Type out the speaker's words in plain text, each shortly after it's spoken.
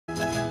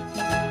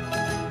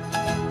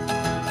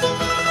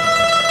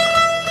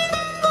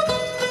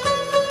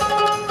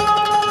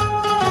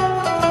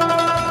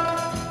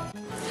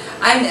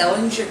I'm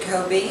Ellen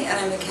Jacoby, and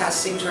I'm the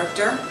casting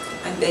director.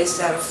 I'm based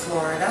out of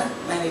Florida,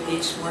 Miami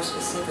Beach more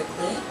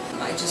specifically.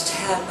 I just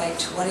had my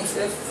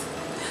 25th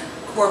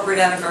corporate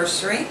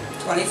anniversary,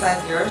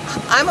 25 years.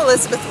 I'm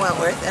Elizabeth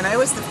Wentworth, and I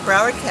was the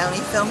Broward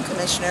County Film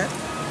Commissioner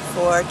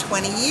for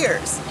 20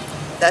 years.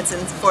 That's in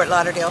Fort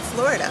Lauderdale,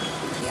 Florida.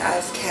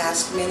 I've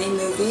cast many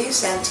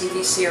movies and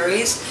TV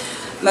series.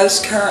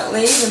 Most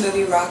currently, the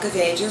movie Rock of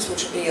Ages,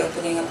 which will be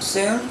opening up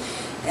soon,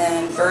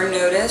 and Burn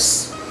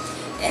Notice.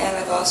 And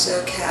I've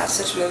also cast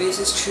such movies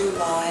as True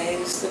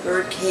Lies, The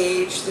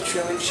Birdcage, The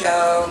Truman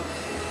Show,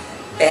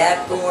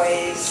 Bad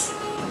Boys.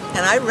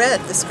 And I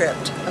read the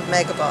script of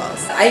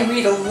Megaballs. I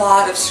read a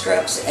lot of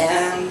scripts,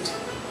 and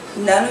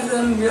none of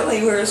them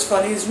really were as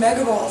funny as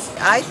Megaballs.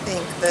 I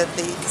think that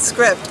the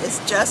script is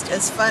just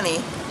as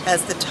funny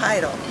as the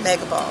title,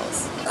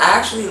 Megaballs. I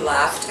actually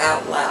laughed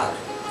out loud.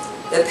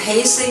 The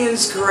pacing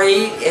is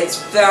great,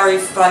 it's very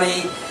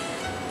funny,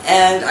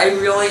 and I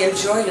really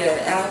enjoyed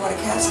it, and I want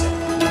to cast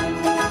it.